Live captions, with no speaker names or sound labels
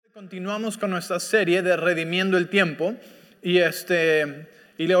Continuamos con nuestra serie de Redimiendo el Tiempo y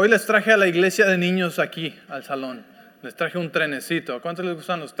hoy les traje a la iglesia de niños aquí al salón. Les traje un trenecito. ¿Cuántos les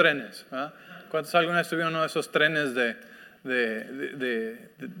gustan los trenes? ¿Ah? ¿Cuántos alguna vez tuvieron uno de esos trenes de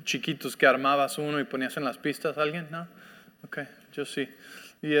chiquitos que armabas uno y ponías en las pistas? ¿Alguien? ¿No? Ok, yo sí.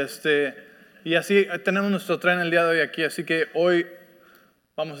 Y así tenemos nuestro tren el día de hoy aquí, así que hoy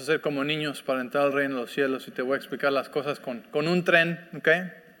vamos a ser como niños para entrar al reino de los cielos y te voy a explicar las cosas con un tren, ¿ok?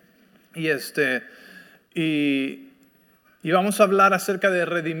 Y vamos a hablar acerca de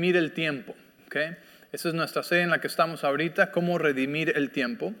redimir el tiempo, ¿ok? Esa es nuestra serie en la que estamos ahorita, cómo redimir el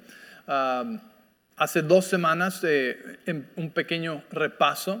tiempo. Hace 2 semanas, un pequeño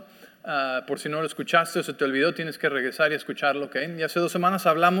repaso, por si no lo escuchaste o se te olvidó, tienes que regresar y escucharlo, ¿ok? Y hace 2 semanas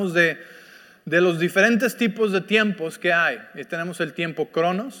hablamos de los diferentes tipos de tiempos que hay. Y tenemos el tiempo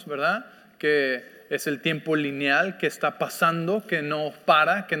cronos, ¿verdad? Que es el tiempo lineal que está pasando, que no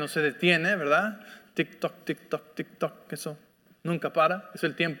para, que no se detiene, ¿verdad? Tic-toc, tic-toc, tic-toc, que eso nunca para. Es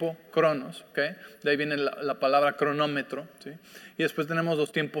el tiempo cronos, ¿ok? De ahí viene la palabra cronómetro, ¿sí? Y después tenemos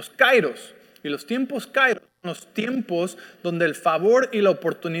los tiempos kairos. Y los tiempos kairos son los tiempos donde el favor y la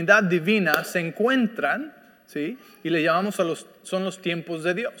oportunidad divina se encuentran, ¿sí? Y le llamamos son los tiempos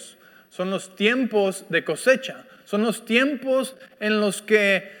de Dios. Son los tiempos de cosecha. Son los tiempos en los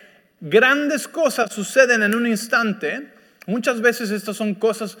que grandes cosas suceden en un instante. Muchas veces estas son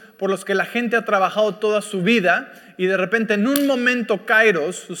cosas por las que la gente ha trabajado toda su vida y de repente en un momento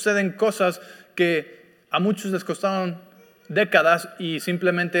kairos suceden cosas que a muchos les costaron décadas y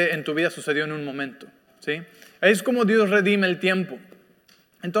simplemente en tu vida sucedió en un momento, ¿sí? Es como Dios redime el tiempo.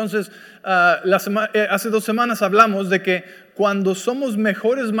 Entonces, hace 2 semanas hablamos de que cuando somos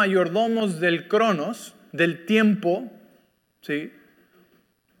mejores mayordomos del cronos, del tiempo, ¿sí?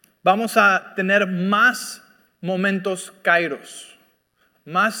 Vamos a tener más momentos kairos,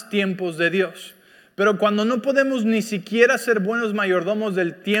 más tiempos de Dios. Pero cuando no podemos ni siquiera ser buenos mayordomos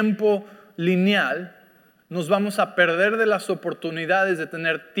del tiempo lineal, nos vamos a perder de las oportunidades de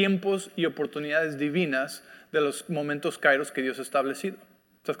tener tiempos y oportunidades divinas de los momentos kairos que Dios ha establecido.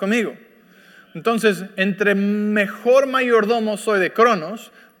 ¿Estás conmigo? Entonces, entre mejor mayordomo soy de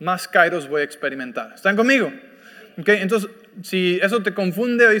cronos, más kairos voy a experimentar. ¿Están conmigo? Okay, entonces, si eso te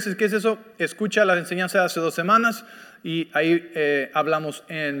confunde o dices, ¿qué es eso? Escucha la enseñanza de hace 2 semanas y ahí hablamos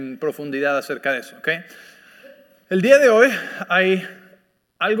en profundidad acerca de eso. ¿Okay? El día de hoy hay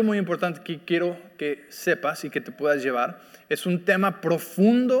algo muy importante que quiero que sepas y que te puedas llevar. Es un tema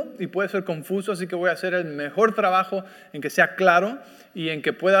profundo y puede ser confuso, así que voy a hacer el mejor trabajo en que sea claro y en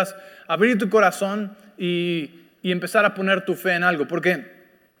que puedas abrir tu corazón y empezar a poner tu fe en algo. Porque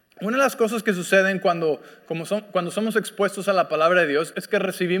una de las cosas que suceden cuando somos expuestos a la palabra de Dios es que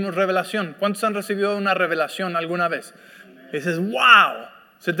recibimos revelación. ¿Cuántos han recibido una revelación alguna vez? Y dices, wow,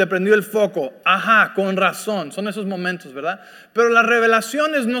 se te prendió el foco. Ajá, con razón. Son esos momentos, ¿verdad? Pero las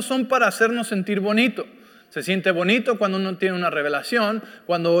revelaciones no son para hacernos sentir bonito. Se siente bonito cuando uno tiene una revelación,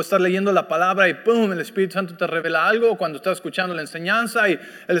 cuando estás leyendo la palabra y ¡pum! El Espíritu Santo te revela algo, cuando estás escuchando la enseñanza y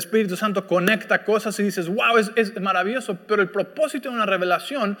el Espíritu Santo conecta cosas y dices, wow, es maravilloso. Pero el propósito de una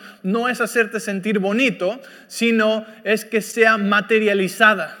revelación no es hacerte sentir bonito, sino es que sea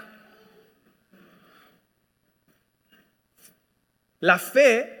materializada. La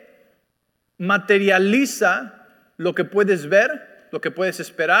fe materializa lo que puedes ver, lo que puedes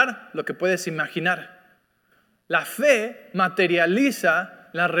esperar, lo que puedes imaginar. La fe materializa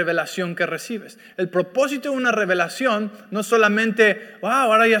la revelación que recibes. El propósito de una revelación no es solamente, wow,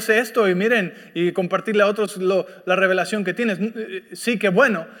 ahora ya sé esto y miren, y compartirle a otros la revelación que tienes. Sí, que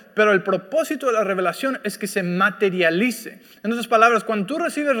bueno, pero el propósito de la revelación es que se materialice. En otras palabras, cuando tú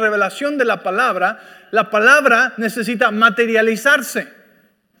recibes revelación de la palabra necesita materializarse.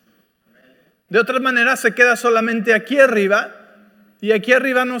 De otra manera se queda solamente aquí arriba y aquí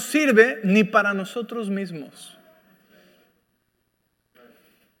arriba no sirve ni para nosotros mismos.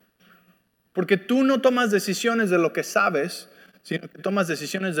 Porque tú no tomas decisiones de lo que sabes, sino que tomas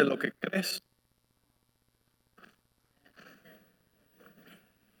decisiones de lo que crees.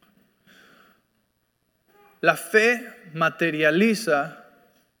 La fe materializa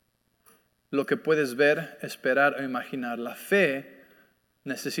lo que puedes ver, esperar o imaginar. La fe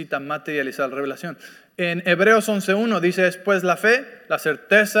necesita materializar la revelación. En Hebreos 11:1 dice, es pues la fe, la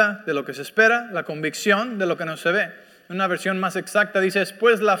certeza de lo que se espera, la convicción de lo que no se ve. En una versión más exacta dice, es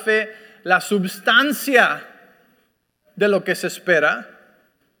pues la fe, la substancia de lo que se espera,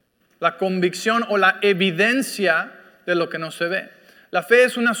 la convicción o la evidencia de lo que no se ve. La fe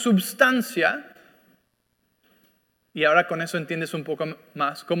es una substancia, y ahora con eso entiendes un poco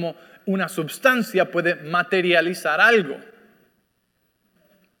más cómo una substancia puede materializar algo.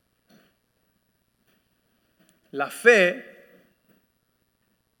 La fe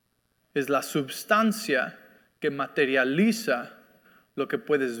es la substancia que materializa lo que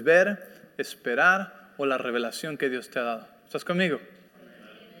puedes ver, esperar o la revelación que Dios te ha dado. ¿Estás conmigo?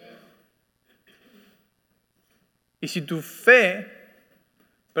 Y si tu fe,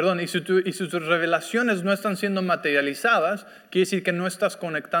 y si tus revelaciones no están siendo materializadas, quiere decir que no estás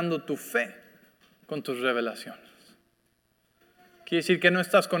conectando tu fe con tus revelaciones. Quiere decir que no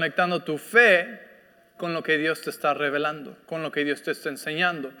estás conectando tu fe con lo que Dios te está revelando, con lo que Dios te está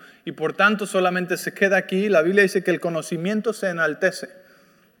enseñando. Y por tanto solamente se queda aquí. La Biblia dice que el conocimiento se enaltece.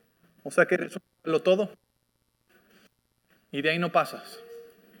 O sea que eres lo todo. Y de ahí no pasas.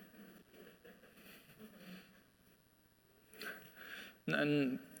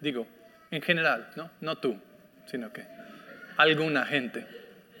 Digo, en general, no tú, sino que alguna gente,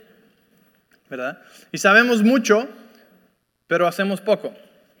 ¿verdad? Y sabemos mucho, pero hacemos poco.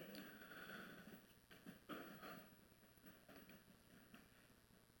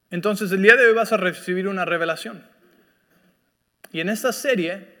 Entonces el día de hoy vas a recibir una revelación. Y en esta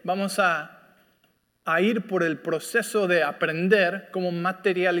serie vamos a ir por el proceso de aprender cómo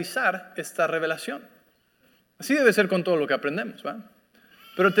materializar esta revelación. Así debe ser con todo lo que aprendemos, ¿va?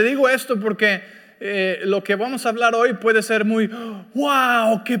 Pero te digo esto porque lo que vamos a hablar hoy puede ser muy,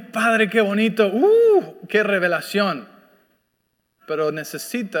 wow, qué padre, qué bonito, qué revelación. Pero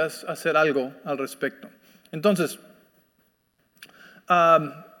necesitas hacer algo al respecto. Entonces,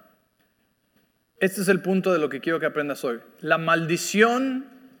 este es el punto de lo que quiero que aprendas hoy. La maldición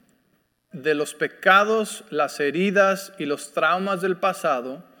de los pecados, las heridas y los traumas del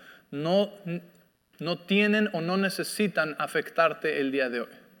pasado no tienen o no necesitan afectarte el día de hoy.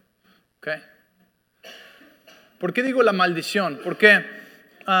 ¿Okay? ¿Por qué digo la maldición? Porque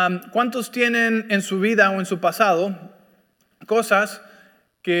 ¿cuántos tienen en su vida o en su pasado cosas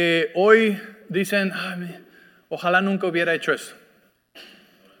que hoy dicen, ojalá nunca hubiera hecho eso?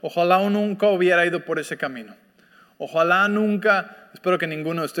 Ojalá nunca hubiera ido por ese camino. Ojalá nunca, espero que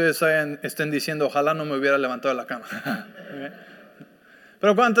ninguno de ustedes estén diciendo, ojalá no me hubiera levantado de la cama. ¿Okay?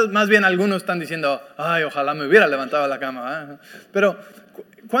 Pero más bien algunos están diciendo, ojalá me hubiera levantado de la cama. Pero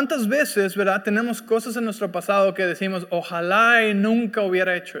 ¿cuántas veces, verdad, tenemos cosas en nuestro pasado que decimos, ojalá y nunca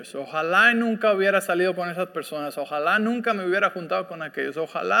hubiera hecho eso, ojalá y nunca hubiera salido con esas personas, ojalá nunca me hubiera juntado con aquellos,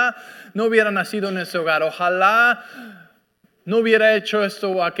 ojalá no hubiera nacido en ese hogar, ojalá no hubiera hecho esto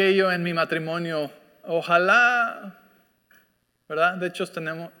o aquello en mi matrimonio, ojalá, ¿verdad? De hecho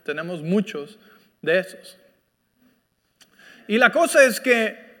tenemos muchos de esos. Y la cosa es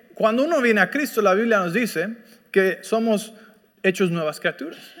que cuando uno viene a Cristo, la Biblia nos dice que somos hechos nuevas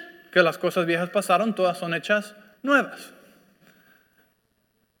criaturas, que las cosas viejas pasaron, todas son hechas nuevas.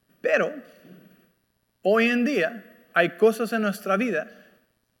 Pero hoy en día hay cosas en nuestra vida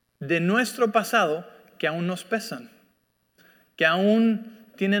de nuestro pasado que aún nos pesan, que aún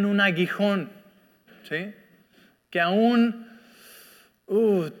tienen un aguijón, ¿sí? Que aún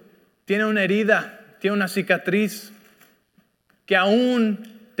tiene una herida, tiene una cicatriz, que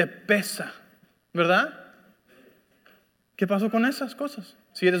aún te pesa, ¿verdad? ¿Qué pasó con esas cosas?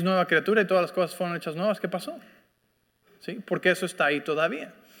 Si eres nueva criatura y todas las cosas fueron hechas nuevas, ¿qué pasó? ¿Sí? Porque eso está ahí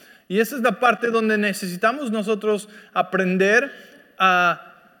todavía. Y esa es la parte donde necesitamos nosotros aprender a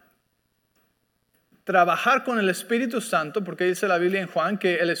trabajar con el Espíritu Santo, porque dice la Biblia en Juan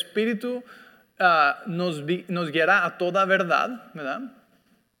que el Espíritu nos guiará a toda verdad, ¿verdad?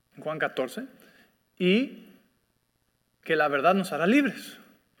 En Juan 14. Y que la verdad nos hará libres.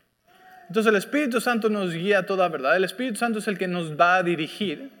 Entonces el Espíritu Santo nos guía a toda verdad. El Espíritu Santo es el que nos va a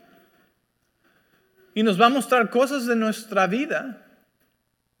dirigir y nos va a mostrar cosas de nuestra vida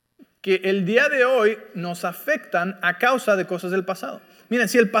que el día de hoy nos afectan a causa de cosas del pasado. Miren,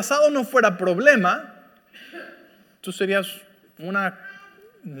 si el pasado no fuera problema, tú serías una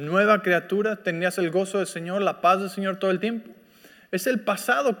nueva criatura, tendrías el gozo del Señor, la paz del Señor todo el tiempo. Es el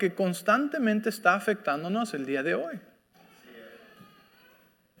pasado que constantemente está afectándonos el día de hoy.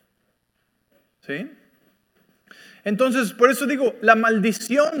 ¿Sí? Entonces, por eso digo, la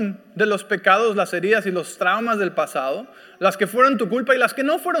maldición de los pecados, las heridas y los traumas del pasado, las que fueron tu culpa y las que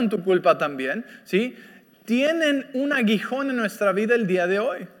no fueron tu culpa también, ¿sí? Tienen un aguijón en nuestra vida el día de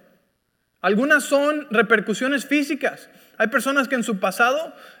hoy. Algunas son repercusiones físicas. Hay personas que en su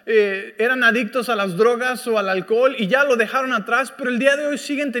pasado eran adictos a las drogas o al alcohol y ya lo dejaron atrás, pero el día de hoy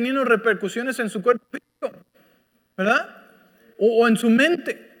siguen teniendo repercusiones en su cuerpo físico, ¿verdad? O en su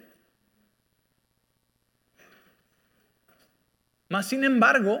mente. Mas, sin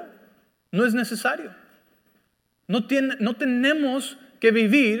embargo, no es necesario. No tenemos que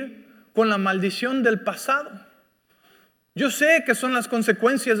vivir con la maldición del pasado. Yo sé que son las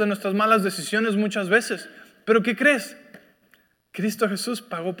consecuencias de nuestras malas decisiones muchas veces. Pero ¿qué crees? Cristo Jesús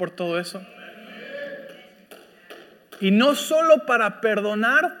pagó por todo eso. Y no solo para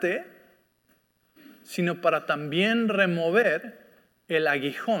perdonarte, sino para también remover el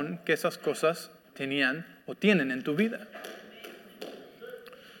aguijón que esas cosas tenían o tienen en tu vida.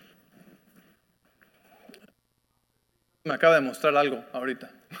 Me acaba de mostrar algo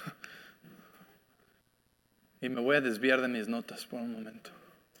ahorita. Y me voy a desviar de mis notas por un momento.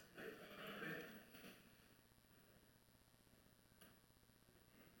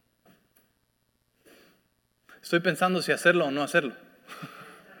 Estoy pensando si hacerlo o no hacerlo.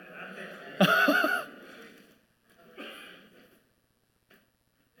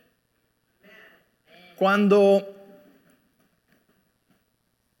 Cuando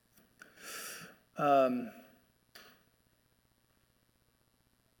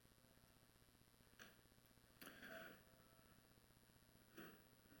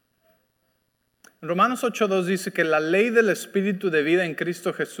Romanos 8:2 dice que la ley del Espíritu de vida en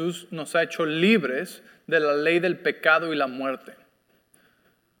Cristo Jesús nos ha hecho libres de la ley del pecado y la muerte.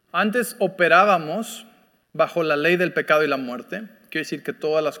 Antes operábamos bajo la ley del pecado y la muerte. Quiere decir que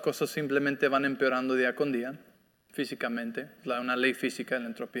todas las cosas simplemente van empeorando día con día, físicamente. Una ley física de la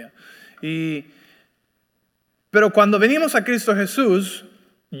entropía. Pero cuando venimos a Cristo Jesús,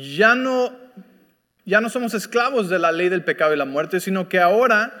 ya no somos esclavos de la ley del pecado y la muerte, sino que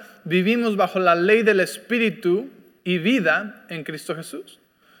ahora vivimos bajo la ley del Espíritu y vida en Cristo Jesús.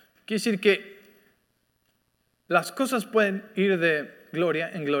 Quiere decir que las cosas pueden ir de gloria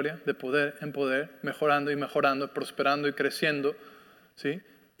en gloria, de poder en poder, mejorando y mejorando, prosperando y creciendo, ¿sí?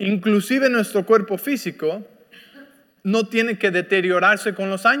 Inclusive nuestro cuerpo físico no tiene que deteriorarse con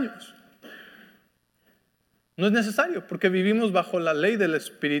los años. No es necesario, porque vivimos bajo la ley del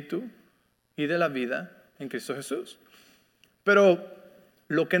Espíritu y de la vida en Cristo Jesús. Pero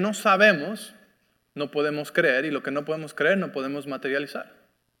lo que no sabemos, no podemos creer, y lo que no podemos creer, no podemos materializar.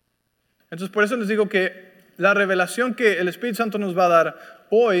 Entonces, por eso les digo que la revelación que el Espíritu Santo nos va a dar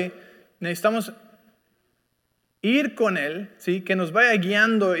hoy, necesitamos ir con Él, ¿sí? Que nos vaya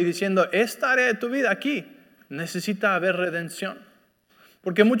guiando y diciendo, esta área de tu vida aquí necesita haber redención.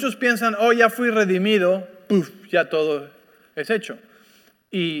 Porque muchos piensan, ya fui redimido, ya todo es hecho.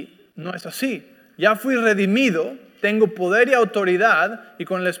 Y no es así. Ya fui redimido, tengo poder y autoridad, y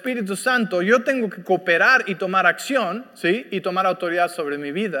con el Espíritu Santo yo tengo que cooperar y tomar acción, ¿sí? Y tomar autoridad sobre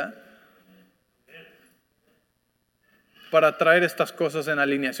mi vida para traer estas cosas en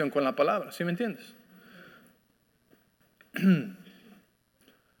alineación con la palabra. ¿Sí me entiendes?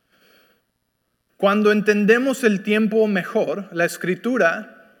 Cuando entendemos el tiempo mejor, la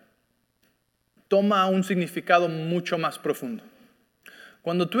Escritura toma un significado mucho más profundo.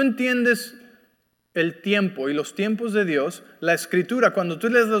 Cuando tú entiendes el tiempo y los tiempos de Dios, la Escritura, cuando tú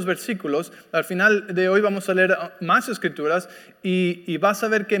lees los versículos, al final de hoy vamos a leer más Escrituras y vas a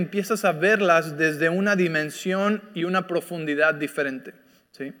ver que empiezas a verlas desde una dimensión y una profundidad diferente,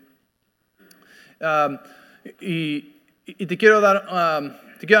 ¿sí? Y te quiero dar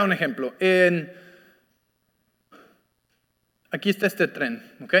un ejemplo. Aquí está este tren,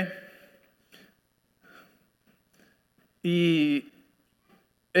 ¿ok? Y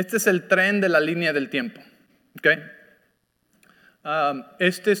este es el tren de la línea del tiempo, ¿ok?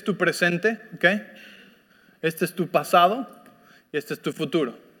 Este es tu presente, ¿ok? Este es tu pasado y este es tu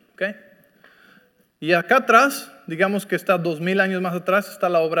futuro, ¿ok? Y acá atrás, digamos que está 2000 años más atrás, está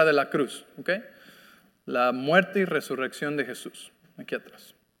la obra de la cruz, ¿ok? La muerte y resurrección de Jesús, aquí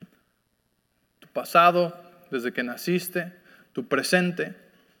atrás. Tu pasado, desde que naciste, tu presente,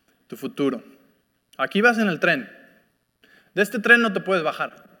 tu futuro. Aquí vas en el tren. De este tren no te puedes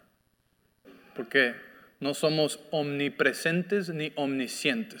bajar, porque no somos omnipresentes ni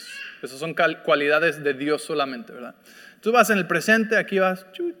omniscientes. Esas son cualidades de Dios solamente, ¿verdad? Tú vas en el presente, aquí vas,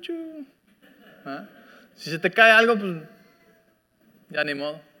 chu. ¿Ah? Si se te cae algo, pues ya ni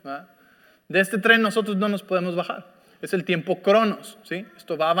modo. ¿Ah? De este tren nosotros no nos podemos bajar. Es el tiempo cronos, ¿sí?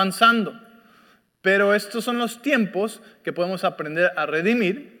 Esto va avanzando. Pero estos son los tiempos que podemos aprender a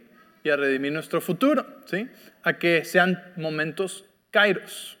redimir y a redimir nuestro futuro, ¿sí? A que sean momentos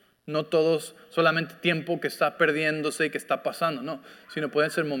kairos, no todos solamente tiempo que está perdiéndose y que está pasando, no, sino pueden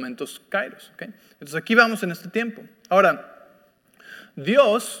ser momentos kairos, ¿ok? Entonces aquí vamos en este tiempo. Ahora,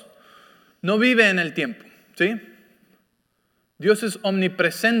 Dios no vive en el tiempo, ¿sí? Dios es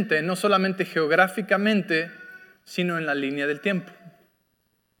omnipresente, no solamente geográficamente, sino en la línea del tiempo.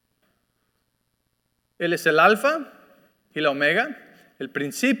 Él es el alfa y la omega, el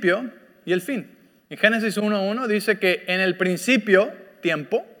principio y el fin. En Génesis 1:1 dice que en el principio,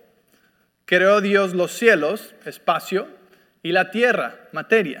 tiempo, creó Dios los cielos, espacio, y la tierra,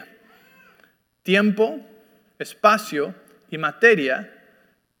 materia. Tiempo espacio y materia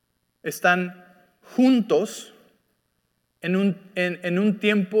están juntos en un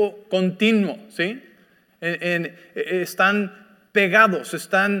tiempo continuo, ¿sí? Están pegados,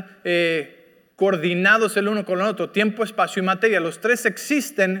 están coordinados el uno con el otro. Tiempo, espacio y materia. Los tres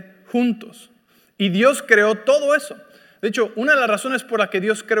existen juntos. Y Dios creó todo eso. De hecho, una de las razones por la que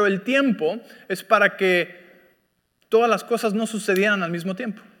Dios creó el tiempo es para que todas las cosas no sucedieran al mismo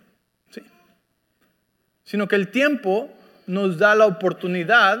tiempo, ¿sí? Sino que el tiempo nos da la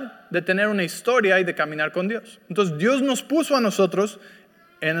oportunidad de tener una historia y de caminar con Dios. Entonces Dios nos puso a nosotros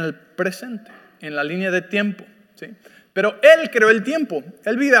en el presente, en la línea de tiempo, ¿sí? Pero Él creó el tiempo,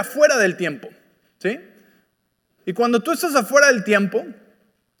 Él vive afuera del tiempo, ¿sí? Y cuando tú estás afuera del tiempo,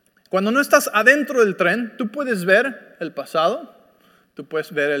 cuando no estás adentro del tren, tú puedes ver el pasado, tú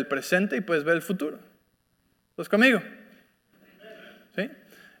puedes ver el presente y puedes ver el futuro. ¿Estás conmigo? ¿Sí?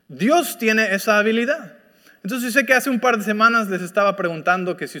 Dios tiene esa habilidad. Entonces sé que hace un par de semanas les estaba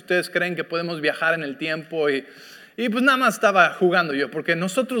preguntando que si ustedes creen que podemos viajar en el tiempo y pues nada más estaba jugando yo, porque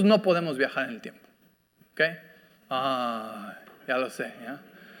nosotros no podemos viajar en el tiempo. ¿Ok? Ya lo sé, ¿ya?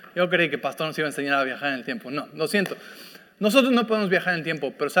 Yo creí que pastor nos iba a enseñar a viajar en el tiempo. No, lo siento. Nosotros no podemos viajar en el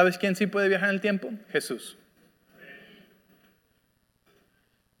tiempo, pero ¿sabes quién sí puede viajar en el tiempo? Jesús.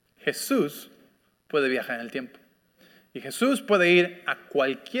 Jesús puede viajar en el tiempo. Y Jesús puede ir a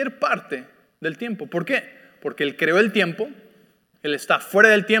cualquier parte del tiempo. ¿Por qué? Porque Él creó el tiempo, Él está fuera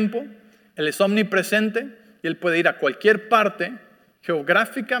del tiempo, Él es omnipresente y Él puede ir a cualquier parte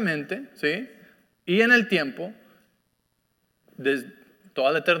geográficamente, ¿sí? Y en el tiempo desde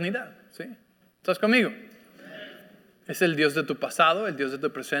toda la eternidad, ¿sí? ¿Estás conmigo? Es el Dios de tu pasado, el Dios de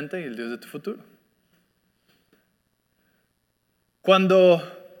tu presente y el Dios de tu futuro.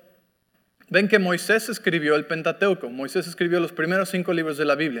 Cuando ven que Moisés escribió el Pentateuco, Moisés escribió los primeros 5 libros de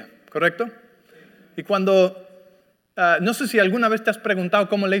la Biblia, ¿correcto? Y cuando, no sé si alguna vez te has preguntado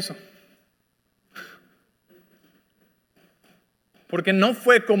cómo le hizo. Porque no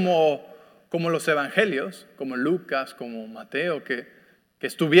fue como los evangelios, como Lucas, como Mateo, que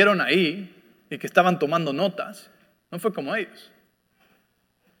estuvieron ahí y que estaban tomando notas. No fue como ellos.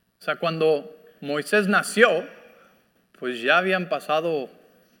 O sea, cuando Moisés nació, pues ya habían pasado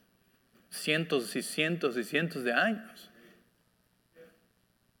cientos y cientos y cientos de años.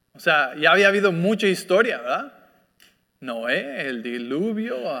 O sea, ya había habido mucha historia, ¿verdad? Noé, el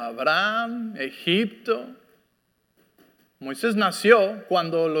diluvio, Abraham, Egipto. Moisés nació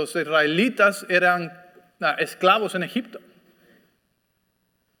cuando los israelitas eran esclavos en Egipto.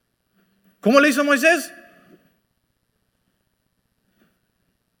 ¿Cómo le hizo Moisés?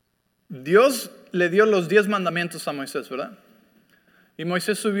 Dios le dio los 10 mandamientos a Moisés, ¿verdad? Y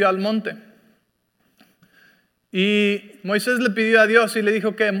Moisés subió al monte. Y Moisés le pidió a Dios y le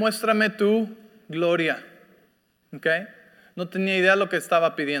dijo que muéstrame tu gloria. ¿Ok? No tenía idea de lo que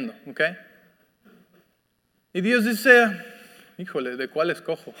estaba pidiendo. ¿Ok? Y Dios dice, híjole, ¿de cuál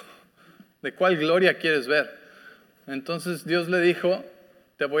escojo? ¿De cuál gloria quieres ver? Entonces Dios le dijo,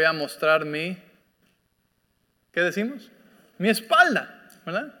 te voy a mostrar ¿qué decimos? Mi espalda.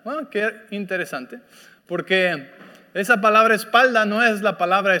 ¿Verdad? Bueno, qué interesante, porque esa palabra espalda no es la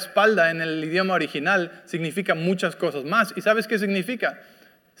palabra espalda en el idioma original, significa muchas cosas más. ¿Y sabes qué significa?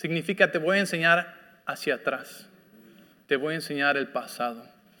 Significa te voy a enseñar hacia atrás, te voy a enseñar el pasado.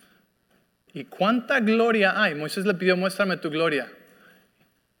 ¿Y cuánta gloria hay? Moisés le pidió, muéstrame tu gloria,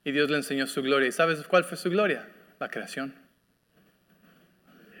 y Dios le enseñó su gloria. ¿Y sabes cuál fue su gloria? La creación.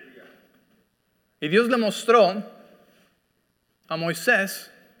 Y Dios le mostró a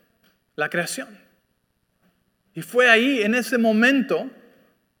Moisés la creación. Y fue ahí, en ese momento,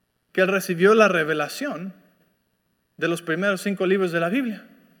 que él recibió la revelación de los primeros 5 libros de la Biblia.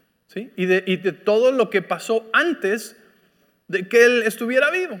 ¿Sí? Y de todo lo que pasó antes de que él estuviera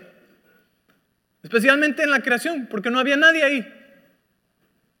vivo. Especialmente en la creación, porque no había nadie ahí.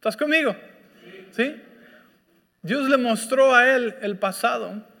 ¿Estás conmigo? ¿Sí? Dios le mostró a él el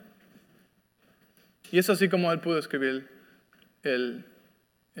pasado. Y es así como él pudo escribir el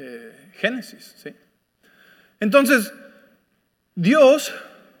Génesis, ¿sí? Entonces, Dios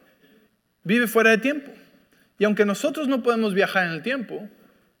vive fuera de tiempo. Y aunque nosotros no podemos viajar en el tiempo,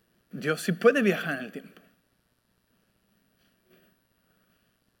 Dios sí puede viajar en el tiempo.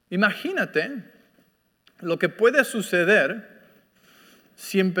 Imagínate lo que puede suceder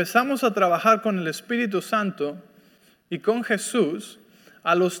si empezamos a trabajar con el Espíritu Santo y con Jesús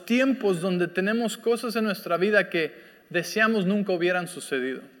a los tiempos donde tenemos cosas en nuestra vida que deseamos nunca hubieran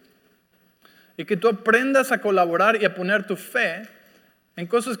sucedido. Y que tú aprendas a colaborar y a poner tu fe en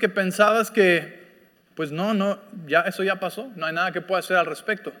cosas que pensabas que, pues no, ya eso ya pasó, no hay nada que pueda hacer al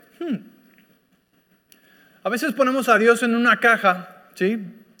respecto. A veces ponemos a Dios en una caja, ¿sí?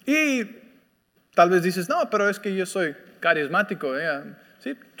 Y tal vez dices, no, pero es que yo soy carismático,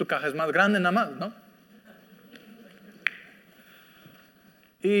 ¿sí? Tu caja es más grande nada más, ¿no?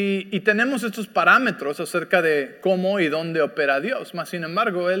 Y tenemos estos parámetros acerca de cómo y dónde opera Dios, mas sin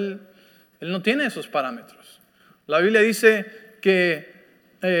embargo, Él no tiene esos parámetros. La Biblia dice que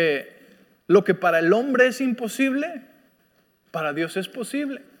lo que para el hombre es imposible, para Dios es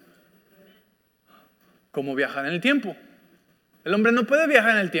posible. Como viajar en el tiempo. El hombre no puede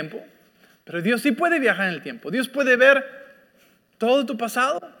viajar en el tiempo, pero Dios sí puede viajar en el tiempo. Dios puede ver todo tu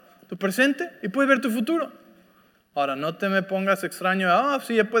pasado, tu presente y puede ver tu futuro. Ahora, no te me pongas extraño,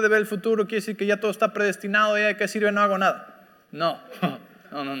 si ya puede ver el futuro, quiere decir que ya todo está predestinado, ¿de qué sirve? No hago nada. No.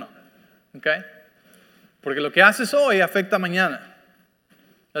 ¿Okay? Porque lo que haces hoy afecta mañana.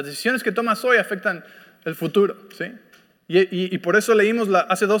 Las decisiones que tomas hoy afectan el futuro, ¿sí? Y por eso leímos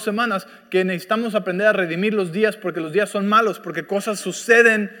hace 2 semanas que necesitamos aprender a redimir los días, porque los días son malos, porque cosas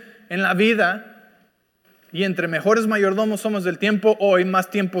suceden en la vida, y entre mejores mayordomos somos del tiempo hoy, más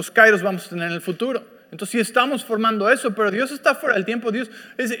tiempos kairos vamos a tener en el futuro. Entonces sí estamos formando eso, pero Dios está fuera del tiempo. Dios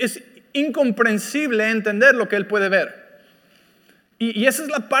es incomprensible entender lo que Él puede ver. Y esa es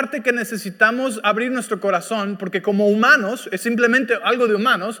la parte que necesitamos abrir nuestro corazón, porque como humanos, es simplemente algo de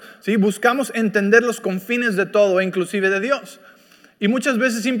humanos, ¿sí? Buscamos entender los confines de todo, inclusive de Dios. Y muchas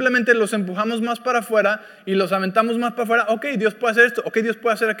veces simplemente los empujamos más para afuera y los aventamos más para afuera. Ok, Dios puede hacer esto, ok, Dios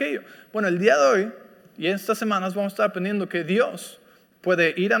puede hacer aquello. Bueno, el día de hoy y estas semanas vamos a estar aprendiendo que Dios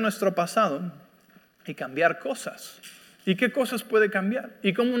puede ir a nuestro pasado y cambiar cosas. ¿Y qué cosas puede cambiar?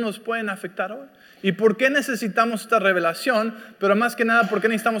 ¿Y cómo nos pueden afectar hoy? ¿Y por qué necesitamos esta revelación? Pero más que nada, ¿por qué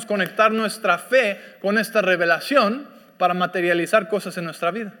necesitamos conectar nuestra fe con esta revelación para materializar cosas en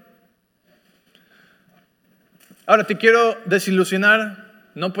nuestra vida? Ahora te quiero desilusionar.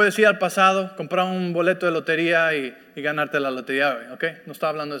 No puedes ir al pasado, comprar un boleto de lotería y ganarte la lotería hoy, ¿ok? No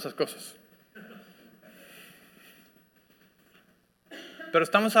estaba hablando de esas cosas. Pero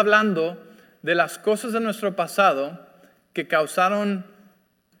estamos hablando de las cosas de nuestro pasado que causaron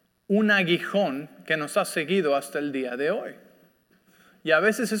un aguijón que nos ha seguido hasta el día de hoy. Y a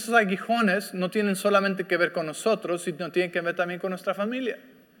veces esos aguijones no tienen solamente que ver con nosotros, sino tienen que ver también con nuestra familia.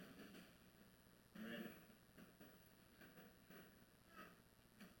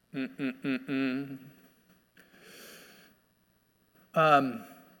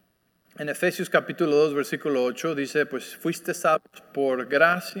 En Efesios capítulo 2, versículo 8 dice, pues fuiste salvos por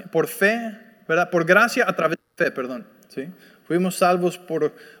gracia, por fe, ¿verdad? Por gracia a través de fe, perdón. ¿Sí? Fuimos salvos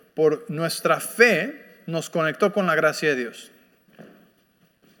por nuestra fe, nos conectó con la gracia de Dios.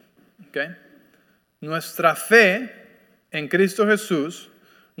 ¿Okay? Nuestra fe en Cristo Jesús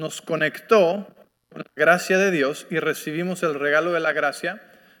nos conectó con la gracia de Dios y recibimos el regalo de la gracia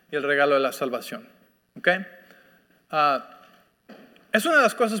y el regalo de la salvación. ¿Okay? Es una de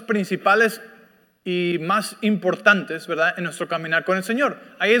las cosas principales y más importantes, ¿verdad? En nuestro caminar con el Señor.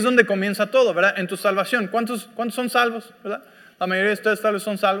 Ahí es donde comienza todo, ¿verdad? En tu salvación. ¿Cuántos son salvos, verdad? La mayoría de ustedes tal vez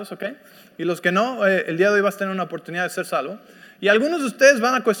son salvos, ¿ok? Y los que no, el día de hoy vas a tener una oportunidad de ser salvo. Y algunos de ustedes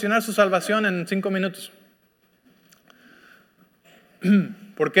van a cuestionar su salvación en 5 minutos.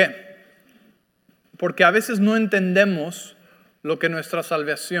 ¿Por qué? Porque a veces no entendemos lo que nuestra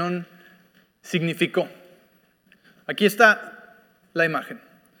salvación significó. Aquí está la imagen.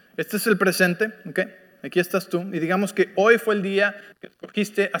 Este es el presente, ¿ok? Aquí estás tú. Y digamos que hoy fue el día que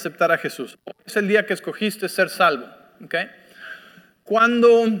escogiste aceptar a Jesús. Hoy es el día que escogiste ser salvo, ¿ok?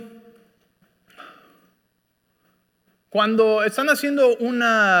 Cuando están haciendo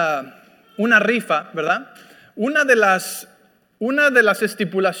una rifa, ¿verdad? Una de las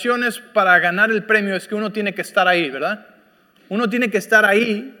estipulaciones para ganar el premio es que uno tiene que estar ahí, ¿verdad? Uno tiene que estar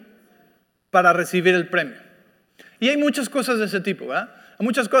ahí para recibir el premio. Y hay muchas cosas de ese tipo, ¿verdad? Hay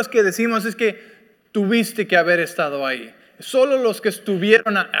muchas cosas que decimos es que tuviste que haber estado ahí. Solo los que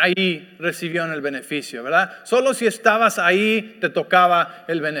estuvieron ahí recibieron el beneficio, ¿verdad? Solo si estabas ahí te tocaba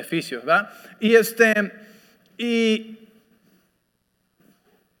el beneficio, ¿verdad? Y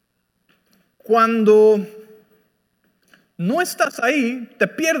cuando no estás ahí, te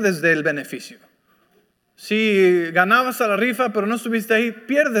pierdes del beneficio. Si ganabas a la rifa pero no estuviste ahí,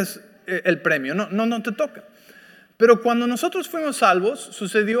 pierdes el premio, no te toca. Pero cuando nosotros fuimos salvos,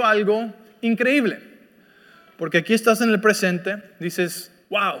 sucedió algo increíble. Porque aquí estás en el presente, dices,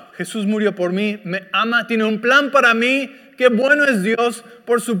 wow, Jesús murió por mí, me ama, tiene un plan para mí, qué bueno es Dios,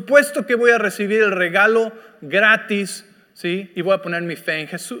 por supuesto que voy a recibir el regalo gratis, ¿sí? Y voy a poner mi fe en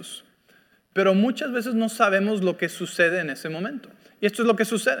Jesús. Pero muchas veces no sabemos lo que sucede en ese momento. Y esto es lo que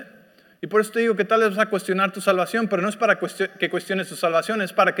sucede. Y por eso te digo que tal vez vas a cuestionar tu salvación, pero no es para que cuestiones tu salvación,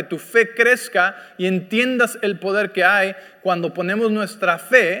 es para que tu fe crezca y entiendas el poder que hay cuando ponemos nuestra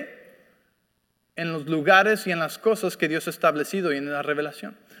fe en los lugares y en las cosas que Dios ha establecido y en la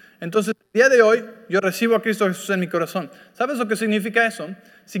revelación. Entonces, el día de hoy, yo recibo a Cristo Jesús en mi corazón. ¿Sabes lo que significa eso?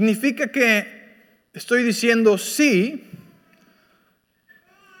 Significa que estoy diciendo sí,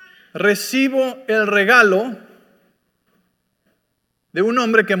 recibo el regalo de un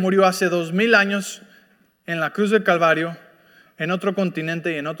hombre que murió hace 2000 años en la cruz del Calvario, en otro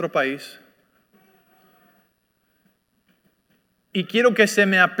continente y en otro país. Y quiero que se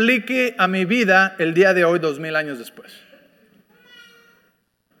me aplique a mi vida el día de hoy, 2000 años después.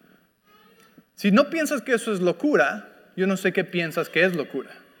 Si no piensas que eso es locura, yo no sé qué piensas que es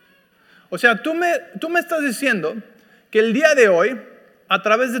locura. O sea, tú me estás diciendo que el día de hoy, a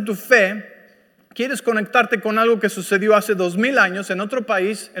través de tu fe, quieres conectarte con algo que sucedió hace 2000 años, en otro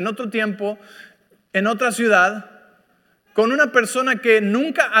país, en otro tiempo, en otra ciudad, con una persona que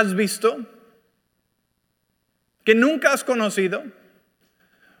nunca has visto, que nunca has conocido,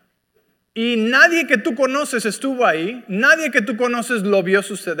 y nadie que tú conoces estuvo ahí, nadie que tú conoces lo vio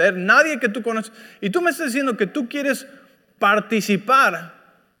suceder, nadie que tú conoces, y tú me estás diciendo que tú quieres participar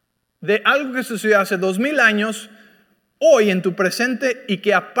de algo que sucedió hace 2000 años, hoy en tu presente, y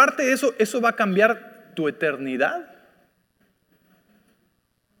que aparte de eso, eso va a cambiar tu eternidad.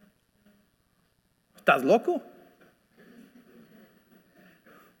 ¿Estás loco?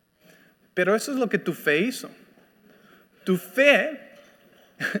 Pero eso es lo que tu fe hizo. Tu fe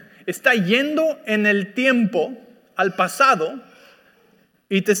está yendo en el tiempo, al pasado,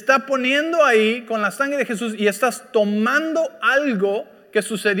 y te está poniendo ahí con la sangre de Jesús, y estás tomando algo que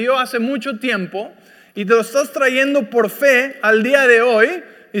sucedió hace mucho tiempo, y te lo estás trayendo por fe al día de hoy,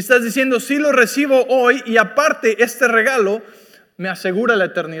 y estás diciendo, sí lo recibo hoy, y aparte este regalo me asegura la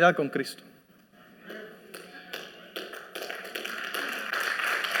eternidad con Cristo.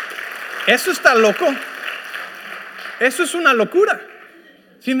 Eso está loco. Eso es una locura.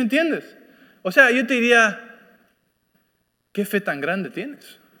 ¿Sí me entiendes? O sea, yo te diría, ¿qué fe tan grande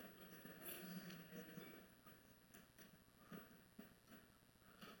tienes?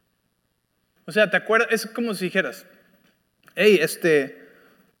 O sea, ¿te acuerdas? Es como si dijeras, hey,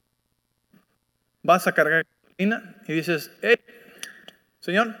 vas a cargar gasolina y dices, hey,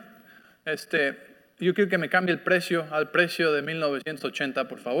 señor, yo quiero que me cambie el precio al precio de 1980,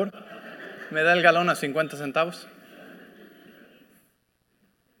 por favor. ¿Me da el galón a 50 centavos?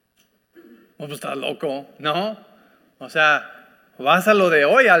 Pues estás loco, ¿no? O sea, vas a lo de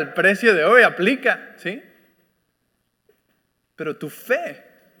hoy, al precio de hoy, aplica, ¿sí? Pero tu fe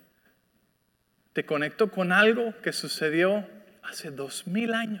te conectó con algo que sucedió hace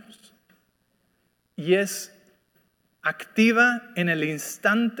 2000 años y es activa en el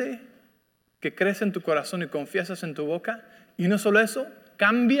instante que crees en tu corazón y confiesas en tu boca, y no solo eso,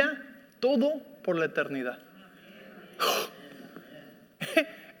 cambia todo por la eternidad.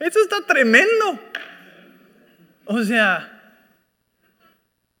 Eso está tremendo. O sea,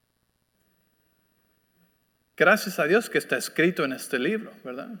 gracias a Dios que está escrito en este libro,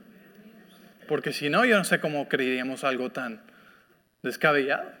 ¿verdad? Porque si no, yo no sé cómo creeríamos algo tan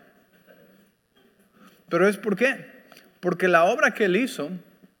descabellado. Pero es ¿por qué? Porque la obra que Él hizo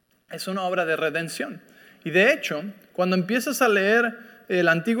es una obra de redención. Y de hecho, cuando empiezas a leer el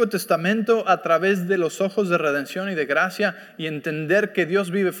Antiguo Testamento a través de los ojos de redención y de gracia y entender que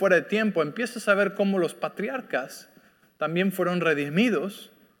Dios vive fuera de tiempo, empiezas a ver cómo los patriarcas también fueron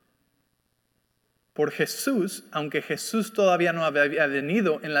redimidos por Jesús, aunque Jesús todavía no había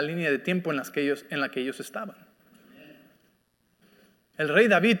venido en la línea de tiempo en la que ellos estaban. El rey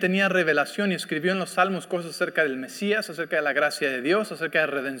David tenía revelación y escribió en los Salmos cosas acerca del Mesías, acerca de la gracia de Dios, acerca de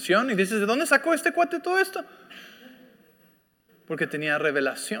redención. Y dices, ¿de dónde sacó este cuate todo esto? Porque tenía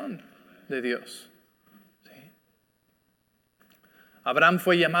revelación de Dios. ¿Sí? Abraham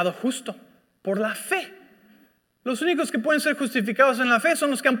fue llamado justo por la fe. Los únicos que pueden ser justificados en la fe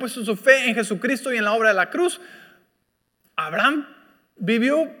son los que han puesto su fe en Jesucristo y en la obra de la cruz. Abraham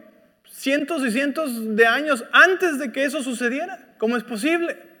vivió cientos y cientos de años antes de que eso sucediera. ¿Cómo es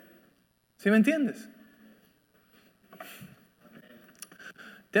posible? ¿Sí me entiendes?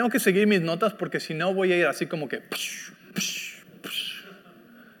 Tengo que seguir mis notas porque si no voy a ir así como que...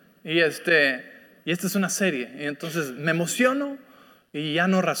 Y esta es una serie. Y entonces me emociono y ya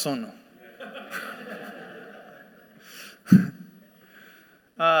no razono.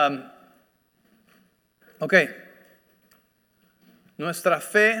 Ok. Nuestra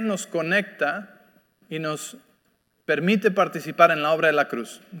fe nos conecta y nos permite participar en la obra de la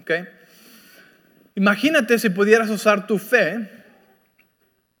cruz. ¿Okay? Imagínate si pudieras usar tu fe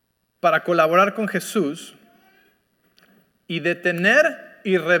para colaborar con Jesús y detener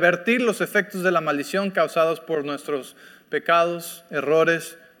y revertir los efectos de la maldición causados por nuestros pecados,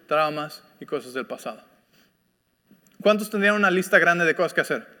 errores, traumas y cosas del pasado. ¿Cuántos tendrían una lista grande de cosas que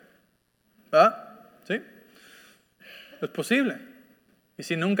hacer? ¿Verdad? ¿Sí? Es posible. Y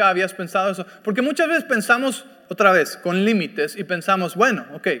si nunca habías pensado eso, porque muchas veces pensamos otra vez con límites y pensamos, bueno,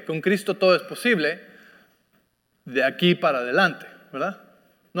 ok, con Cristo todo es posible de aquí para adelante, ¿verdad?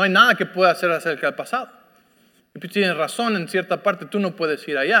 No hay nada que pueda hacer acerca del pasado. Y tú tienes razón, en cierta parte tú no puedes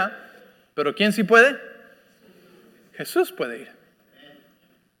ir allá, pero ¿quién sí puede? Jesús puede ir.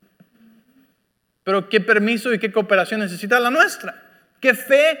 Pero ¿qué permiso y qué cooperación necesita la nuestra? ¿Qué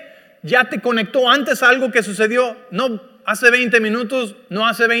fe ya te conectó antes a algo que sucedió no hace 20 minutos, no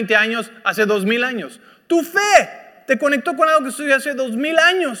hace 20 años, hace 2000 años? Tu fe te conectó con algo que sucedió hace 2000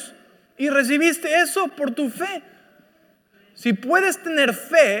 años y recibiste eso por tu fe. Si puedes tener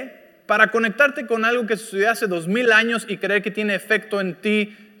fe para conectarte con algo que sucedió hace 2000 años y creer que tiene efecto en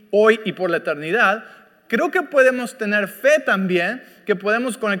ti hoy y por la eternidad, creo que podemos tener fe también, que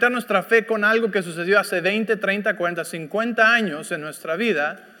podemos conectar nuestra fe con algo que sucedió hace 20, 30, 40, 50 años en nuestra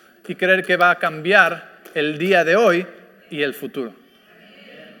vida y creer que va a cambiar el día de hoy y el futuro.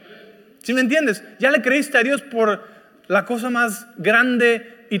 ¿Sí me entiendes? Ya le creíste a Dios por la cosa más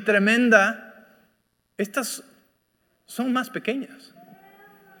grande y tremenda. Estas son más pequeñas.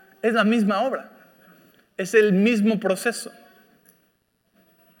 Es la misma obra. Es el mismo proceso.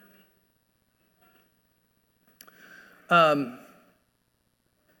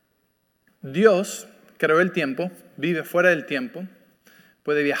 Dios creó el tiempo, vive fuera del tiempo,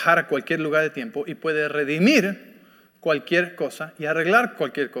 puede viajar a cualquier lugar de tiempo y puede redimir cualquier cosa y arreglar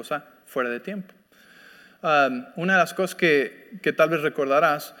cualquier cosa fuera de tiempo. Una de las cosas que tal vez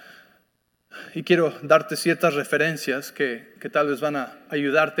recordarás, y quiero darte ciertas referencias que tal vez van a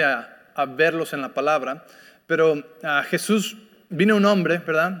ayudarte a verlos en la palabra, pero a Jesús vino un hombre,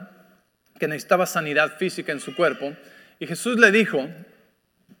 ¿verdad?, que necesitaba sanidad física en su cuerpo, y Jesús le dijo,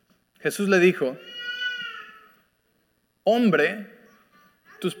 hombre,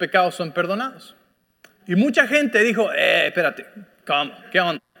 tus pecados son perdonados. Y mucha gente dijo, espérate, ¿cómo? ¿Qué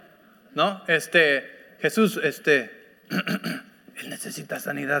onda? ¿No? Jesús, él necesita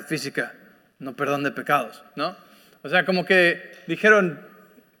sanidad física, no perdón de pecados, ¿no? O sea, como que dijeron,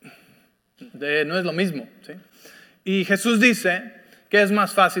 no es lo mismo, ¿sí? Y Jesús dice que es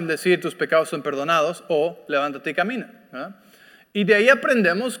más fácil decir tus pecados son perdonados o levántate y camina, ¿verdad? Y de ahí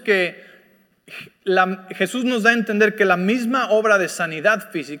aprendemos que Jesús nos da a entender que la misma obra de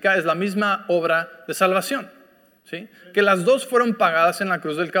sanidad física es la misma obra de salvación, ¿sí? Que las dos fueron pagadas en la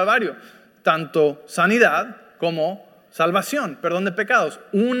cruz del Calvario, tanto sanidad como salvación, perdón de pecados.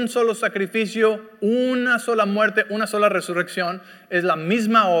 Un solo sacrificio, una sola muerte, una sola resurrección, es la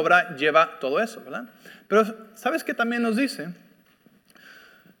misma obra, lleva todo eso, ¿verdad? Pero ¿sabes qué también nos dice?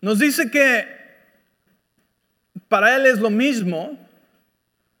 Nos dice que para Él es lo mismo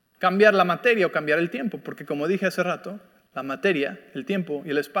cambiar la materia o cambiar el tiempo, porque como dije hace rato, la materia, el tiempo y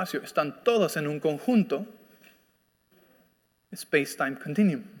el espacio están todas en un conjunto, space-time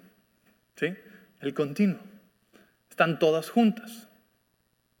continuum, ¿sí? El continuo. Están todas juntas.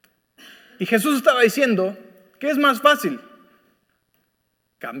 Y Jesús estaba diciendo, ¿qué es más fácil?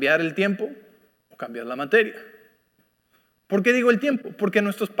 ¿Cambiar el tiempo o cambiar la materia? ¿Por qué digo el tiempo? Porque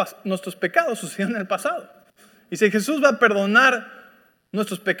nuestros pecados sucedieron en el pasado. Y si Jesús va a perdonar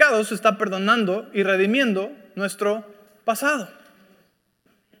nuestros pecados, está perdonando y redimiendo nuestro pasado.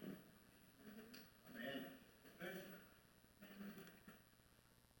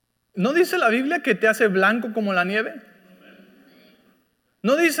 ¿No dice la Biblia que te hace blanco como la nieve?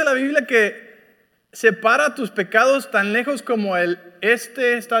 ¿No dice la Biblia que separa tus pecados tan lejos como el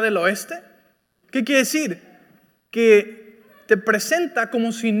este está del oeste? ¿Qué quiere decir? Que te presenta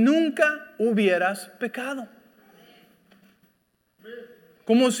como si nunca hubieras pecado.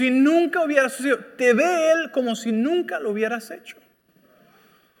 Como si nunca hubiera sucedido. Te ve Él como si nunca lo hubieras hecho.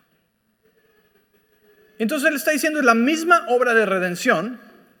 Entonces Él está diciendo, es la misma obra de redención.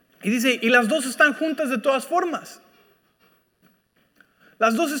 Y dice, y las dos están juntas de todas formas.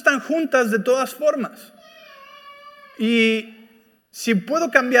 Las dos están juntas de todas formas. Y si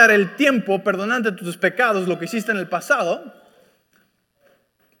puedo cambiar el tiempo, perdonando tus pecados, lo que hiciste en el pasado,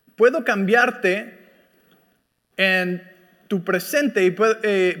 puedo cambiarte en tu presente y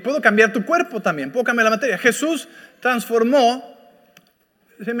puedo cambiar tu cuerpo también, puedo cambiar la materia. Jesús transformó,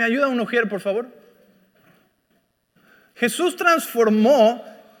 ¿se me ayuda un ujier, por favor? Jesús transformó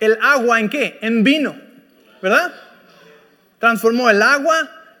el agua ¿en qué? En vino, ¿verdad? Transformó el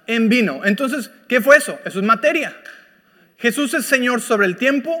agua en vino. Entonces, ¿qué fue eso? Eso es materia. Jesús es Señor sobre el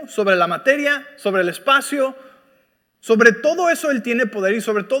tiempo, sobre la materia, sobre el espacio. Sobre todo eso Él tiene poder y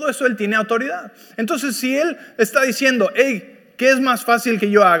sobre todo eso Él tiene autoridad. Entonces, si Él está diciendo, hey, ¿qué es más fácil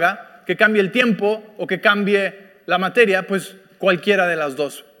que yo haga? ¿Que cambie el tiempo o que cambie la materia? Pues cualquiera de las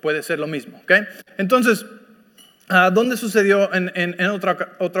dos puede ser lo mismo. ¿Okay? Entonces, ¿dónde sucedió en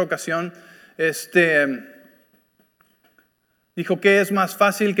otra ocasión? Dijo que es más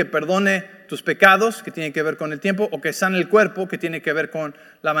fácil que perdone tus pecados, que tiene que ver con el tiempo, o que sane el cuerpo, que tiene que ver con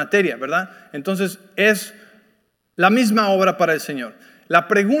la materia, ¿verdad? Entonces, es la misma obra para el Señor. La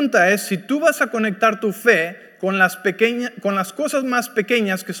pregunta es si tú vas a conectar tu fe con las cosas más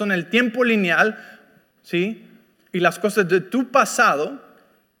pequeñas que son el tiempo lineal, ¿sí? Y las cosas de tu pasado,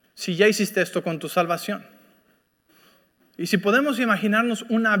 si ya hiciste esto con tu salvación. Y si podemos imaginarnos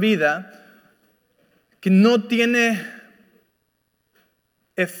una vida que no tiene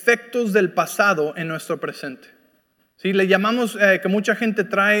efectos del pasado en nuestro presente. ¿Sí? Le llamamos que mucha gente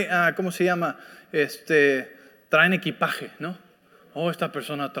trae, ¿cómo se llama? Traen equipaje, ¿no? Esta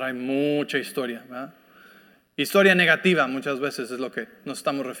persona trae mucha historia, ¿verdad? Historia negativa muchas veces es lo que nos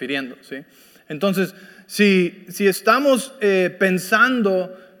estamos refiriendo, ¿sí? Entonces, si estamos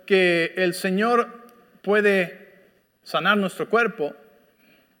pensando que el Señor puede sanar nuestro cuerpo,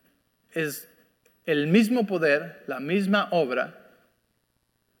 es el mismo poder, la misma obra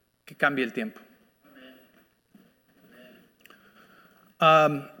que cambia el tiempo.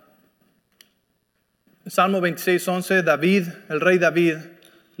 Salmo 26:11, David, el rey David,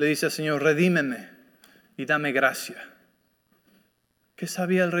 le dice al Señor, redímeme y dame gracia. ¿Qué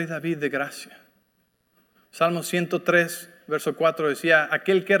sabía el rey David de gracia? Salmo 103, verso 4 decía,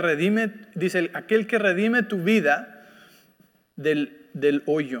 aquel que redime tu vida del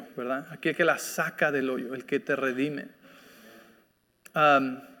hoyo, ¿verdad? Aquel que la saca del hoyo, el que te redime.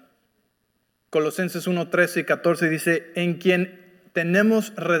 Colosenses 1:13 y 14 dice, en quien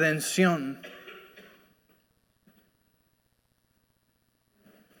tenemos redención.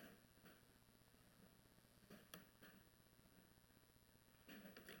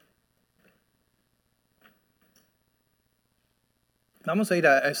 Vamos a ir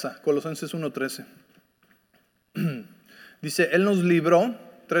a esa, Colosenses 1:13. Dice, Él nos libró,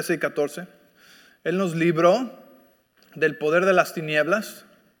 13 y 14, Él nos libró del poder de las tinieblas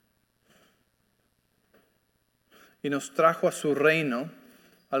y nos trajo a su reino,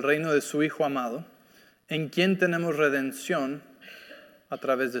 al reino de su Hijo amado, en quien tenemos redención a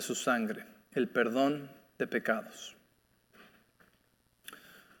través de su sangre, el perdón de pecados.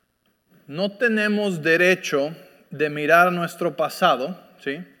 No tenemos derecho de mirar nuestro pasado,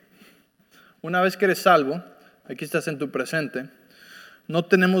 ¿sí? Una vez que eres salvo, aquí estás en tu presente, no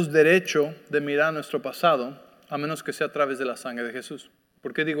tenemos derecho de mirar nuestro pasado a menos que sea a través de la sangre de Jesús.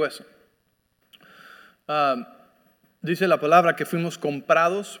 ¿Por qué digo eso? Dice la palabra que fuimos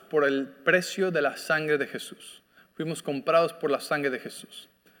comprados por el precio de la sangre de Jesús. Fuimos comprados por la sangre de Jesús.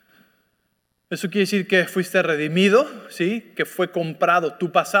 Eso quiere decir que fuiste redimido, ¿sí? Que fue comprado.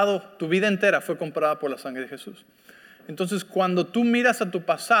 Tu pasado, tu vida entera fue comprada por la sangre de Jesús. Entonces, cuando tú miras a tu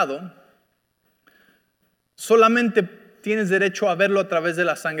pasado, solamente tienes derecho a verlo a través de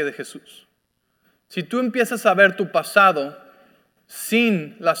la sangre de Jesús. Si tú empiezas a ver tu pasado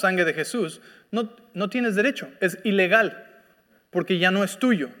sin la sangre de Jesús, no tienes derecho. Es ilegal, porque ya no es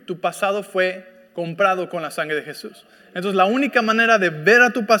tuyo. Tu pasado fue comprado con la sangre de Jesús. Entonces, la única manera de ver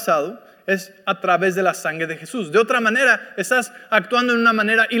a tu pasado es a través de la sangre de Jesús. De otra manera, estás actuando de una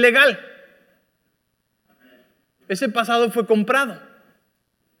manera ilegal. Ese pasado fue comprado.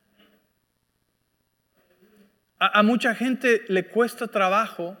 A mucha gente le cuesta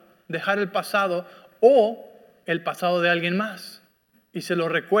trabajo dejar el pasado o el pasado de alguien más. Y se lo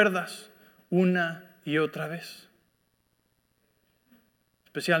recuerdas una y otra vez.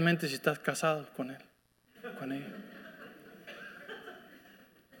 Especialmente si estás casado con él, con ella.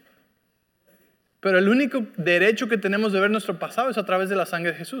 Pero el único derecho que tenemos de ver nuestro pasado es a través de la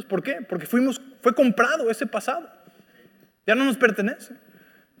sangre de Jesús. ¿Por qué? Porque fue comprado ese pasado. Ya no nos pertenece.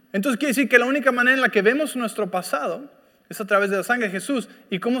 Entonces quiere decir que la única manera en la que vemos nuestro pasado es a través de la sangre de Jesús.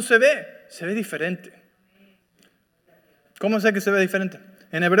 ¿Y cómo se ve? Se ve diferente. ¿Cómo sé que se ve diferente?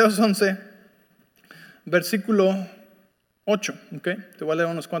 En Hebreos 11, versículo 8. ¿Okay? Te voy a leer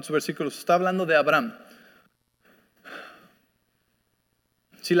unos cuantos versículos. Está hablando de Abraham.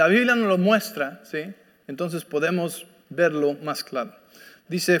 Si la Biblia nos lo muestra, ¿sí? Entonces podemos verlo más claro.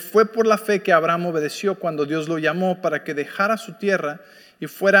 Dice, fue por la fe que Abraham obedeció cuando Dios lo llamó para que dejara su tierra y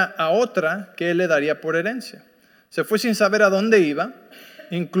fuera a otra que él le daría por herencia. Se fue sin saber a dónde iba.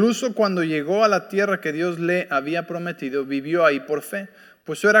 Incluso cuando llegó a la tierra que Dios le había prometido, vivió ahí por fe.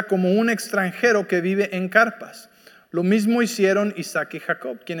 Pues era como un extranjero que vive en carpas. Lo mismo hicieron Isaac y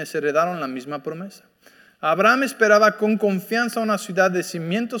Jacob, quienes heredaron la misma promesa. Abraham esperaba con confianza una ciudad de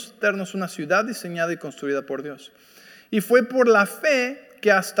cimientos eternos, una ciudad diseñada y construida por Dios. Y fue por la fe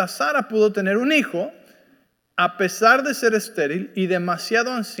que hasta Sara pudo tener un hijo, a pesar de ser estéril y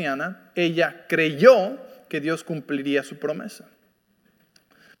demasiado anciana. Ella creyó que Dios cumpliría su promesa.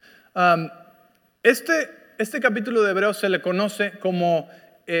 Este capítulo de Hebreos se le conoce como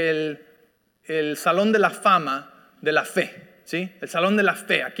el Salón de la Fama de la Fe, ¿sí? El Salón de la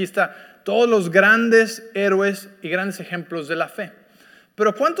Fe. Aquí está todos los grandes héroes y grandes ejemplos de la fe.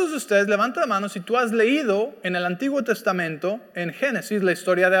 Pero ¿cuántos de ustedes, levanta la mano, si tú has leído en el Antiguo Testamento, en Génesis, la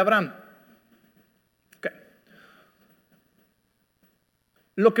historia de Abraham? Okay.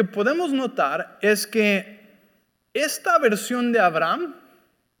 Lo que podemos notar es que esta versión de Abraham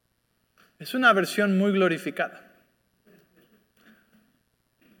es una versión muy glorificada.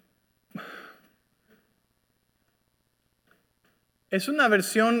 Es una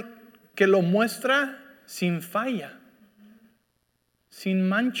versión que lo muestra sin falla, sin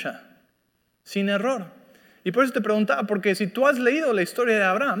mancha, sin error. Y por eso te preguntaba, porque si tú has leído la historia de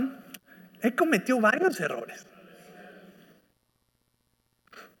Abraham, él cometió varios errores.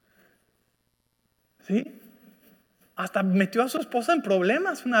 ¿Sí? Hasta metió a su esposa en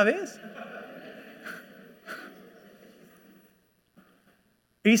problemas una vez.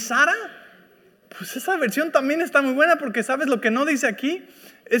 Y Sara, pues esa versión también está muy buena, porque ¿sabes lo que no dice aquí?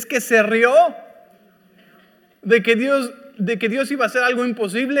 Es que se rió de que Dios iba a hacer algo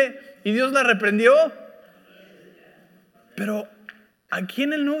imposible y Dios la reprendió. Pero aquí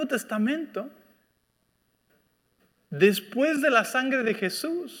en el Nuevo Testamento, después de la sangre de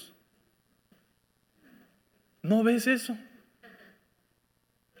Jesús, ¿no ves eso?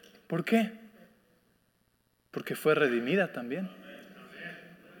 ¿Por qué? Porque fue redimida también.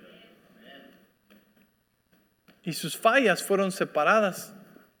 Y sus fallas fueron separadas.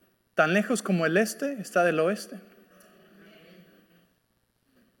 Tan lejos como el este está del oeste.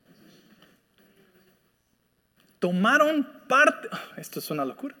 Tomaron parte, esto es una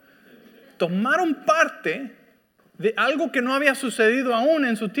locura. Tomaron parte de algo que no había sucedido aún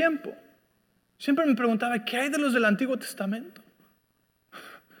en su tiempo. Siempre me preguntaba, ¿qué hay de los del Antiguo Testamento?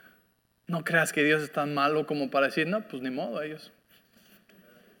 No creas que Dios es tan malo como para decir, no, pues ni modo ellos.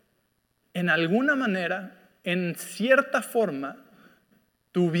 En alguna manera, en cierta forma,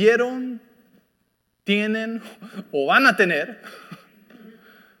 tienen o van a tener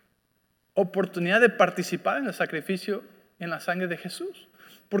oportunidad de participar en el sacrificio en la sangre de Jesús.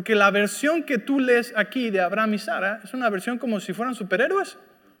 Porque la versión que tú lees aquí de Abraham y Sara es una versión como si fueran superhéroes.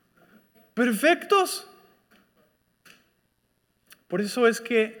 Perfectos. Por eso es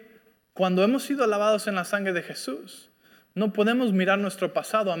que cuando hemos sido lavados en la sangre de Jesús, no podemos mirar nuestro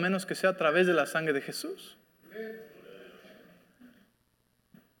pasado a menos que sea a través de la sangre de Jesús.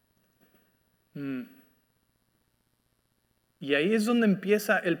 Y ahí es donde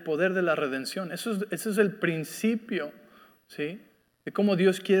empieza el poder de la redención. Ese es el principio, ¿sí?, de cómo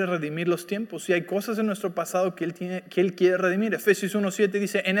Dios quiere redimir los tiempos. Si hay cosas en nuestro pasado que Él quiere redimir. Efesios 1:7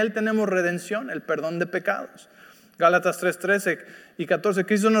 dice, en Él tenemos redención, el perdón de pecados. Gálatas 3:13 y 14,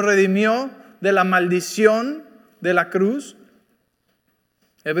 Cristo nos redimió de la maldición de la cruz.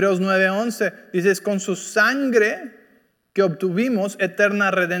 Hebreos 9:11 dice, es con su sangre que obtuvimos eterna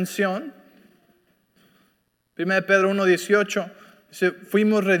redención. 1 Pedro 1:18 dice,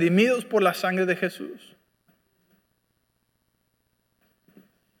 fuimos redimidos por la sangre de Jesús.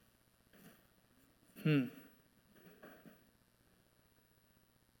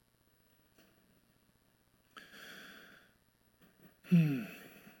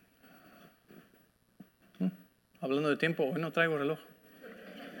 Hablando de tiempo, hoy no traigo reloj.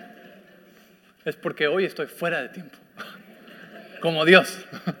 Es porque hoy estoy fuera de tiempo. Como Dios.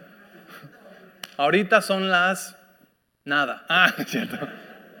 Ahorita son las nada. Es cierto.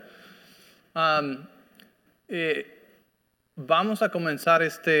 Vamos a comenzar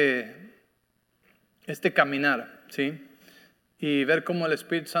este caminar, ¿sí? Y ver cómo el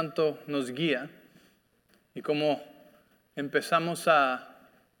Espíritu Santo nos guía y cómo empezamos a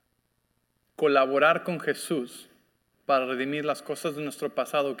colaborar con Jesús para redimir las cosas de nuestro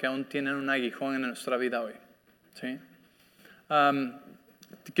pasado que aún tienen un aguijón en nuestra vida hoy, ¿sí?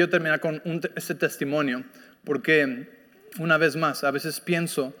 Quiero terminar con este testimonio porque una vez más a veces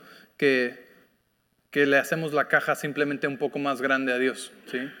pienso que le hacemos la caja simplemente un poco más grande a Dios,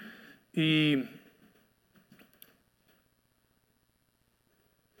 ¿sí? Y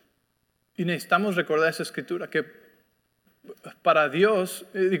necesitamos recordar esa escritura que para Dios,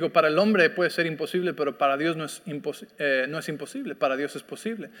 para el hombre puede ser imposible, pero para Dios no es imposible, para Dios es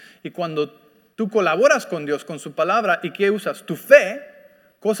posible. Y cuando tú colaboras con Dios, con su palabra, ¿y qué usas? Tu fe,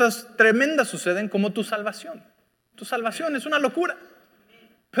 cosas tremendas suceden como tu salvación. Tu salvación es una locura,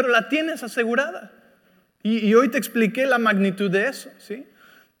 pero la tienes asegurada. Y hoy te expliqué la magnitud de eso, ¿sí?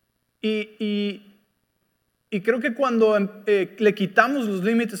 Y creo que cuando le quitamos los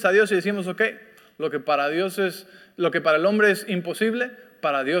límites a Dios y decimos, ok, lo que para el hombre es imposible,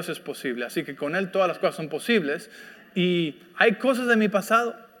 para Dios es posible. Así que con Él todas las cosas son posibles. Y hay cosas de mi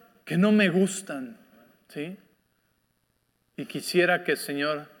pasado que no me gustan, ¿sí? Y quisiera que el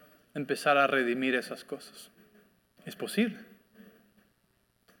Señor empezara a redimir esas cosas. Es posible.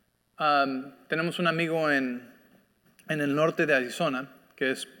 Tenemos un amigo en el norte de Arizona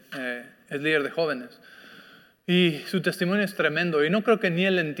que es líder de jóvenes. Y su testimonio es tremendo. Y no creo que ni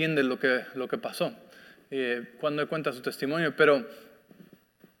él entiende lo que pasó cuando él cuenta su testimonio. Pero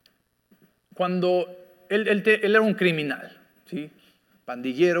cuando él era un criminal, ¿sí?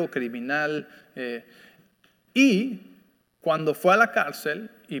 Pandillero, criminal. Y cuando fue a la cárcel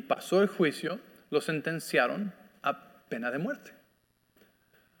y pasó el juicio, lo sentenciaron a pena de muerte.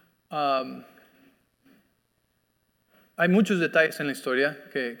 Hay muchos detalles en la historia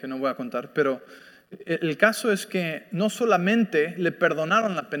que no voy a contar, pero el caso es que no solamente le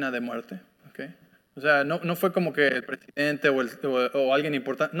perdonaron la pena de muerte, ¿okay? O sea, no fue como que el presidente o alguien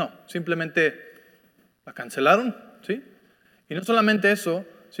importante, no, simplemente la cancelaron, ¿sí? Y no solamente eso,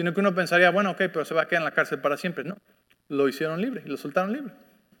 sino que uno pensaría, bueno, ok, pero se va a quedar en la cárcel para siempre. No, lo hicieron libre, lo soltaron libre.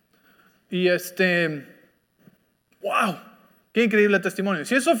 Y wow, qué increíble testimonio.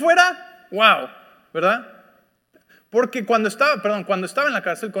 Si eso fuera, wow, ¿verdad? Porque cuando estaba en la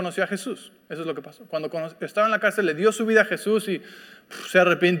cárcel conoció a Jesús. Eso es lo que pasó. Cuando estaba en la cárcel le dio su vida a Jesús y se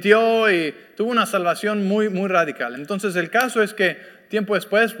arrepintió y tuvo una salvación muy, muy radical. Entonces el caso es que tiempo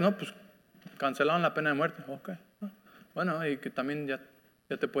después, no, pues cancelaron la pena de muerte. Ok. Bueno, y que también ya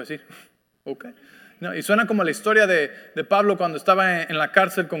te puedes ir. Ok. No, y suena como la historia de Pablo cuando estaba en la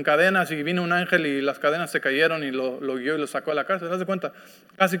cárcel con cadenas y vino un ángel y las cadenas se cayeron y lo guió y lo sacó de la cárcel. ¿Te das cuenta?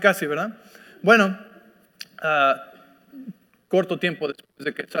 Casi, ¿verdad? Bueno, corto tiempo después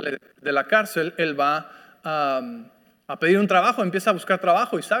de que sale de la cárcel, él va a pedir un trabajo, empieza a buscar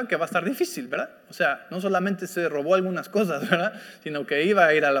trabajo y sabe que va a estar difícil, ¿verdad? O sea, no solamente se robó algunas cosas, ¿verdad? Sino que iba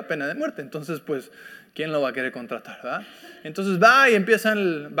a ir a la pena de muerte. Entonces, pues, ¿quién lo va a querer contratar, verdad? Entonces va y empieza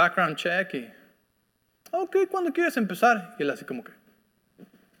el background check y, ok, ¿cuándo quieres empezar? Y él así como que,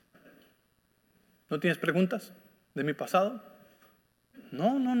 ¿no tienes preguntas de mi pasado?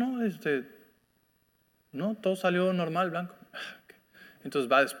 No, no, todo salió normal, blanco.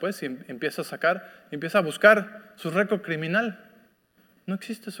 Entonces va después y empieza a buscar su récord criminal. No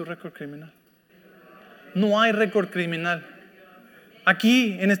existe su récord criminal. No hay récord criminal.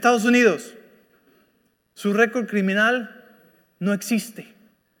 Aquí, en Estados Unidos, su récord criminal no existe.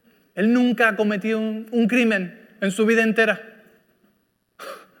 Él nunca ha cometido un crimen en su vida entera.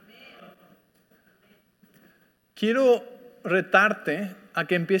 Quiero retarte a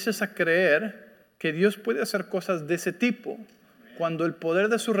que empieces a creer que Dios puede hacer cosas de ese tipo cuando el poder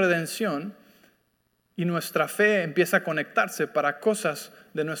de su redención y nuestra fe empieza a conectarse para cosas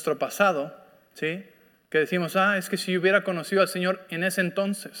de nuestro pasado, ¿sí? Que decimos, es que si hubiera conocido al Señor en ese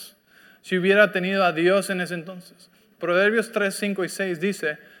entonces, si hubiera tenido a Dios en ese entonces. Proverbios 3, 5 y 6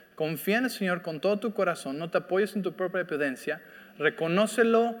 dice, confía en el Señor con todo tu corazón, no te apoyes en tu propia prudencia,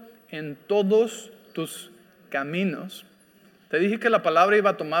 reconócelo en todos tus caminos. Te dije que la palabra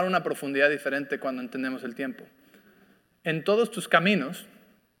iba a tomar una profundidad diferente cuando entendemos el tiempo. En todos tus caminos,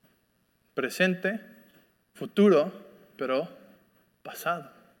 presente, futuro, pero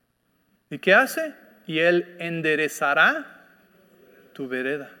pasado. ¿Y qué hace? Y Él enderezará tu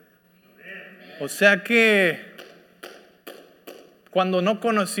vereda. O sea que cuando no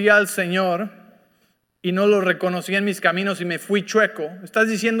conocía al Señor y no lo reconocía en mis caminos y me fui chueco, estás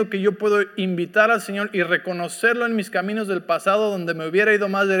diciendo que yo puedo invitar al Señor y reconocerlo en mis caminos del pasado donde me hubiera ido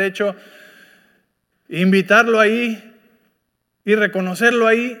más derecho, invitarlo ahí y reconocerlo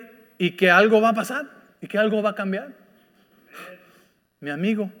ahí y que algo va a pasar y que algo va a cambiar. Mi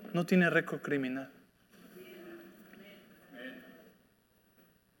amigo no tiene récord criminal.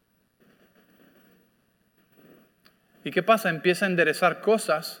 ¿Y qué pasa? Empieza a enderezar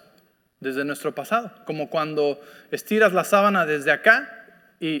cosas desde nuestro pasado, como cuando estiras la sábana desde acá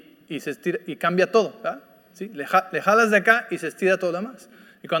y se estira y cambia todo, ¿verdad? ¿Sí? Le jalas de acá y se estira todo lo demás.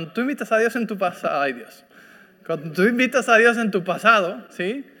 Y cuando tú invitas a Dios en tu pasado, cuando tú invitas a Dios en tu pasado,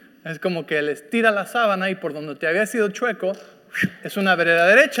 ¿sí? Es como que Él estira la sábana y por donde te había sido chueco, es una vereda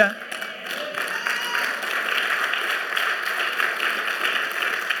derecha.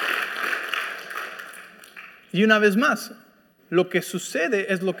 Y una vez más, lo que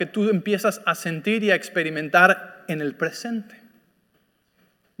sucede es lo que tú empiezas a sentir y a experimentar en el presente.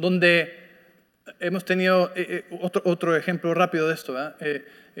 Donde hemos tenido otro ejemplo rápido de esto, ¿verdad?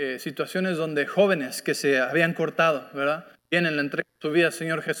 Situaciones donde jóvenes que se habían cortado, ¿verdad? Vienen, le entregan su vida al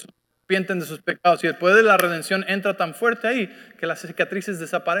Señor Jesús, arrepienten de sus pecados y el poder de la redención entra tan fuerte ahí que las cicatrices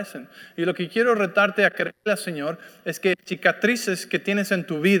desaparecen. Y lo que quiero retarte a creerle al Señor es que cicatrices que tienes en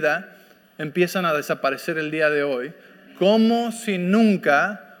tu vida empiezan a desaparecer el día de hoy, como si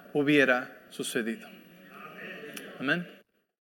nunca hubiera sucedido. Amén.